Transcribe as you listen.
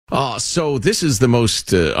So this is the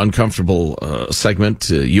most uncomfortable segment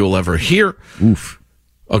you'll ever hear. Oof.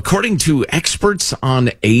 According to experts on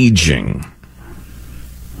aging,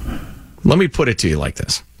 let me put it to you like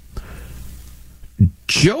this.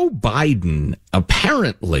 Joe Biden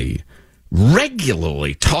apparently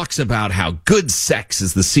regularly talks about how good sex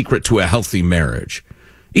is the secret to a healthy marriage.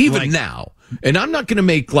 Even now. And I'm not going to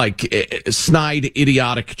make snide,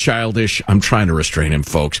 idiotic, childish, I'm trying to restrain him,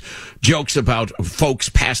 folks, jokes about folks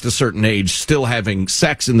past a certain age still having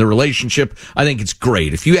sex in the relationship. I think it's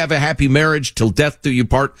great. If you have a happy marriage till death do you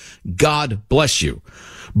part, God bless you.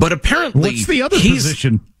 But apparently, what's the other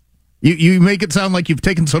position? You make it sound like you've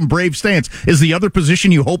taken some brave stance. Is the other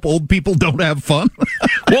position you hope old people don't have fun?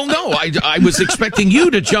 Well, no, I was expecting you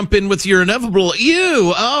to jump in with your inevitable,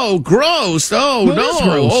 ew, oh, gross, oh, well,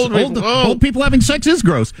 no. Gross. Old people having sex is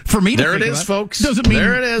gross. For me to there it is, about. Folks. Doesn't mean,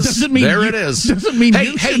 there it is. Doesn't mean there you, it is. Doesn't mean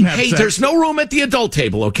you shouldn't have sex. There's no room at the adult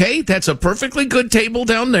table, okay? That's a perfectly good table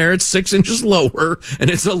down there. It's 6 inches lower, and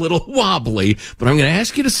it's a little wobbly. But I'm going to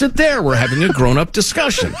ask you to sit there. We're having a grown-up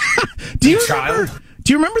discussion. Do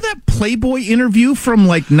you remember that Playboy interview from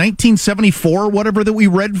 1974 or whatever that we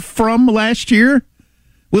read from last year?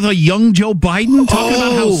 With a young Joe Biden talking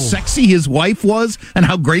about how sexy his wife was and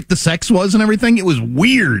how great the sex was and everything. It was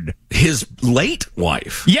weird. His late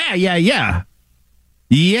wife. Yeah.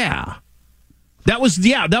 That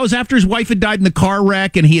was after his wife had died in the car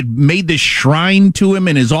wreck, and he had made this shrine to him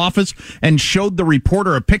in his office and showed the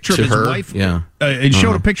reporter a picture of his wife. Yeah. And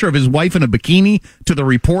showed a picture of his wife in a bikini to the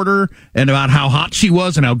reporter and about how hot she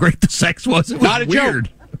was and how great the sex was. It was not a weird.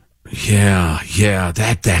 Joke. Yeah,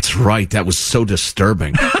 that's right. That was so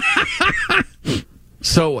disturbing.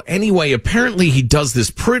 So anyway, apparently he does this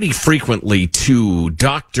pretty frequently to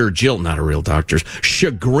Dr. Jill, not a real doctor's,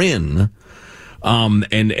 chagrin.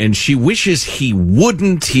 And she wishes he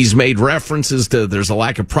wouldn't. He's made references to there's a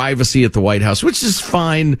lack of privacy at the White House, which is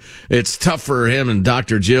fine. It's tough for him and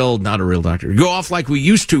Dr. Jill, not a real doctor, to go off like we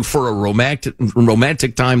used to for a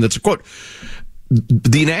romantic time. That's a quote.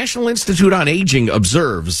 The National Institute on Aging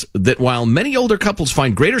observes that while many older couples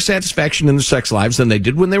find greater satisfaction in their sex lives than they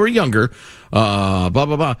did when they were younger, blah, blah,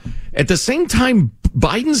 blah. At the same time,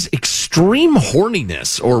 Biden's extreme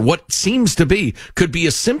horniness, or what seems to be, could be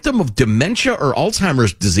a symptom of dementia or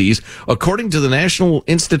Alzheimer's disease. According to the National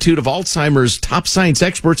Institute of Alzheimer's top science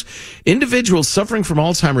experts, individuals suffering from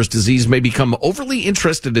Alzheimer's disease may become overly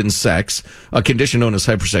interested in sex, a condition known as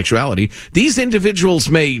hypersexuality. These individuals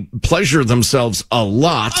may pleasure themselves a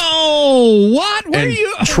lot. Oh, what? Where and are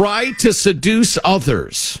you? Try to seduce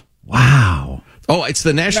others. Wow. Oh, it's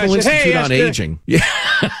the National Institute on Aging. Yeah.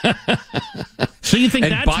 So you think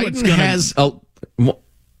and that's Biden what's going has a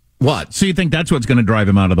what? So you think that's what's going to drive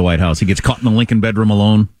him out of the White House? He gets caught in the Lincoln bedroom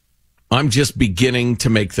alone? I'm just beginning to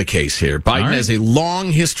make the case here. Biden has a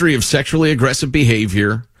long history of sexually aggressive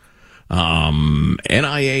behavior.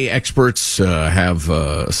 NIA experts have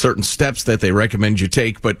certain steps that they recommend you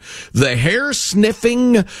take, but the hair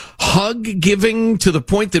sniffing, hug giving to the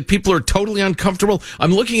point that people are totally uncomfortable.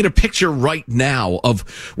 I'm looking at a picture right now of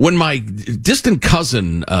when my distant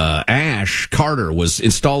cousin Ash Carter was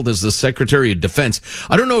installed as the Secretary of Defense.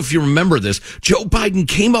 I don't know if you remember this. Joe Biden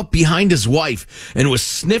came up behind his wife and was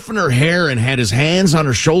sniffing her hair and had his hands on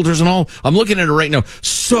her shoulders and all. I'm looking at it right now.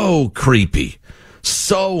 So creepy.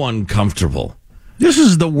 So uncomfortable. This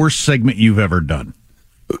is the worst segment you've ever done.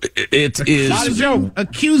 It is not a joke.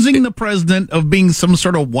 Accusing the president of being some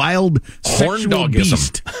sort of wild sexual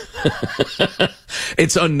beast.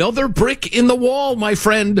 It's another brick in the wall, my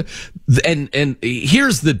friend. And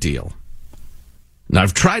here's the deal. Now,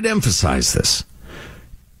 I've tried to emphasize this.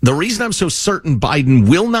 The reason I'm so certain Biden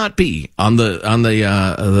will not be on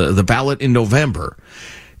the ballot in November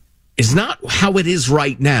is not how it is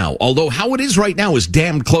right now, although how it is right now is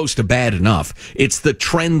damn close to bad enough. It's the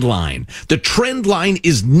trend line. The trend line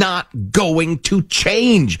is not going to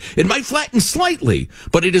change. It might flatten slightly,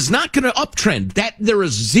 but it is not going to uptrend. There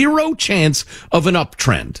is zero chance of an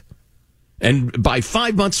uptrend. And by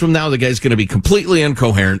 5 months from now, the guy's going to be completely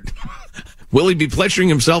incoherent. Will he be pleasuring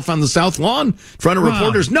himself on the South Lawn in front of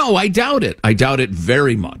reporters? No, I doubt it. I doubt it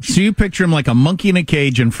very much. So you picture him like a monkey in a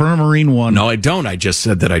cage in front of Marine One? No, I don't. I just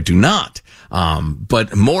said that I do not.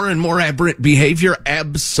 But more and more aberrant behavior,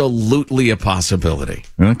 absolutely a possibility.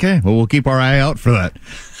 Okay, well, we'll keep our eye out for that.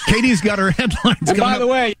 Katie's got her headlines And by the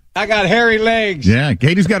way, I got hairy legs. Yeah,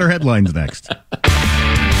 Katie's got her headlines next.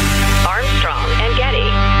 Armstrong and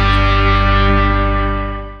Getty.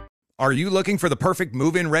 Are you looking for the perfect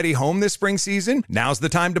move-in ready home this spring season? Now's the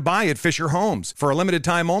time to buy at Fisher Homes. For a limited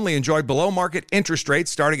time only, enjoy below-market interest rates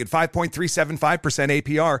starting at 5.375%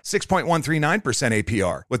 APR, 6.139%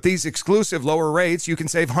 APR. With these exclusive lower rates, you can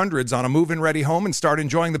save hundreds on a move-in ready home and start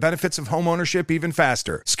enjoying the benefits of homeownership even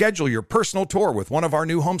faster. Schedule your personal tour with one of our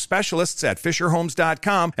new home specialists at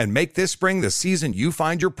FisherHomes.com and make this spring the season you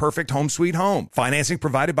find your perfect home sweet home. Financing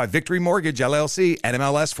provided by Victory Mortgage, LLC,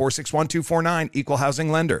 NMLS 461249, Equal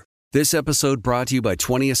Housing Lender. This episode brought to you by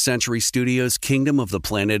 20th Century Studios' Kingdom of the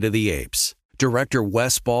Planet of the Apes. Director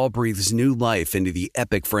Wes Ball breathes new life into the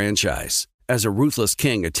epic franchise. As a ruthless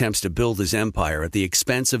king attempts to build his empire at the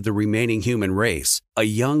expense of the remaining human race, a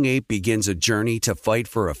young ape begins a journey to fight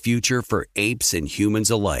for a future for apes and humans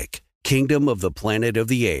alike. Kingdom of the Planet of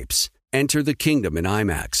the Apes. Enter the kingdom in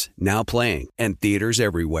IMAX, now playing, and theaters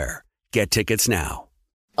everywhere. Get tickets now.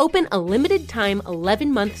 Open a limited-time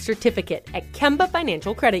 11-month certificate at Kemba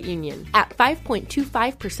Financial Credit Union. At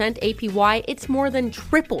 5.25% APY, it's more than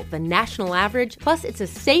triple the national average, plus it's a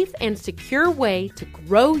safe and secure way to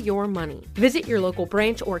grow your money. Visit your local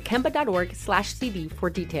branch or kemba.org/CD for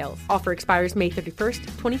details. Offer expires May 31st,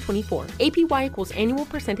 2024. APY equals annual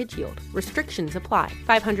percentage yield. Restrictions apply.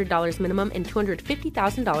 $500 minimum and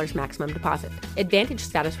 $250,000 maximum deposit. Advantage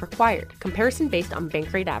status required. Comparison based on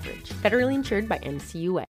bank rate average. Federally insured by NCUA.